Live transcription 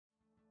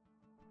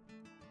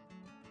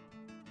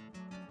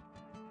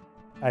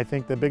I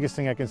think the biggest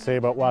thing I can say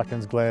about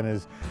Watkins Glen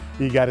is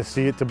you got to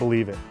see it to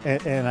believe it.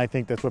 And I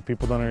think that's what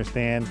people don't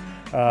understand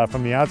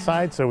from the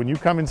outside. So when you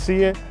come and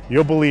see it,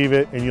 you'll believe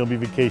it and you'll be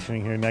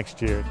vacationing here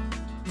next year.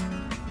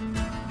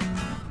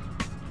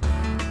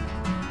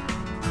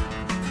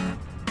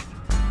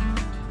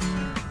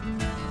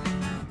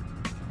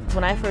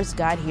 When I first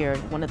got here,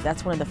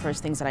 that's one of the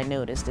first things that I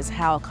noticed is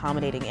how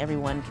accommodating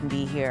everyone can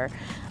be here.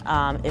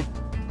 If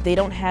they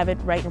don't have it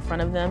right in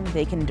front of them,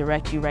 they can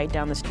direct you right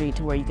down the street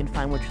to where you can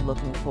find what you're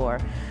looking for.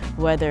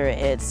 Whether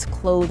it's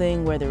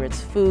clothing, whether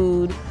it's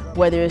food,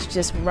 whether it's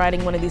just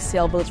riding one of these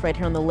sailboats right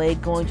here on the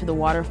lake, going to the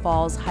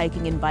waterfalls,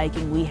 hiking and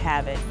biking, we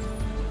have it.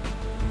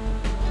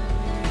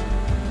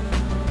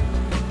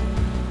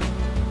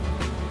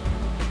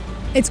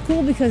 It's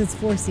cool because it's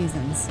 4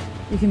 seasons.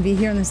 You can be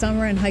here in the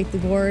summer and hike the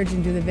gorge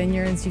and do the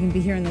vineyards. You can be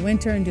here in the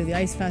winter and do the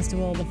ice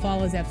festival. The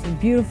fall is absolutely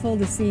beautiful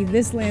to see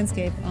this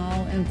landscape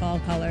all in fall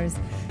colors.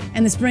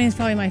 And the spring is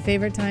probably my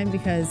favorite time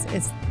because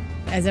it's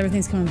as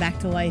everything's coming back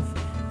to life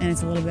and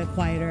it's a little bit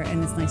quieter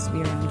and it's nice to be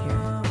around here.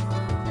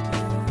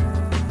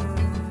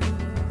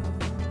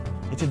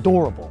 It's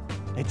adorable.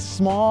 It's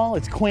small,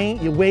 it's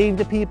quaint, you wave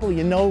to people,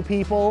 you know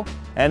people,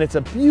 and it's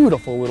a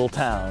beautiful little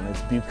town.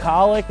 It's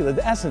bucolic,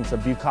 the essence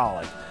of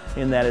bucolic,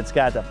 in that it's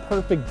got the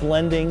perfect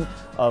blending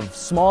of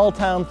small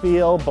town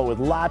feel, but with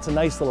lots of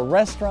nice little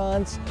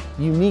restaurants,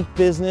 unique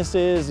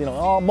businesses,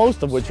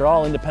 most of which are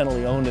all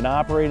independently owned and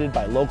operated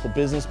by local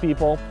business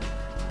people.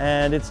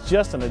 And it's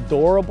just an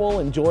adorable,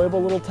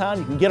 enjoyable little town.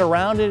 You can get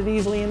around it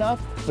easily enough,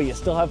 but you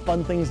still have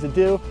fun things to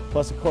do.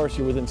 Plus, of course,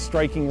 you're within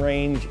striking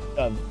range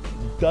of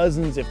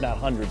dozens, if not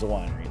hundreds of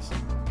wineries.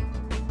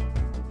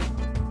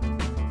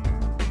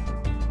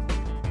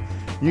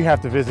 You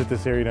have to visit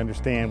this area to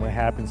understand what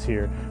happens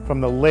here. From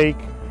the lake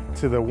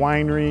to the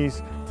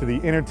wineries, to the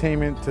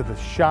entertainment, to the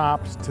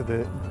shops, to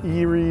the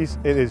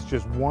eateries. It is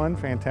just one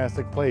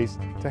fantastic place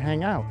to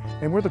hang out.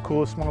 And we're the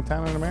coolest small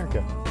town in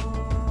America.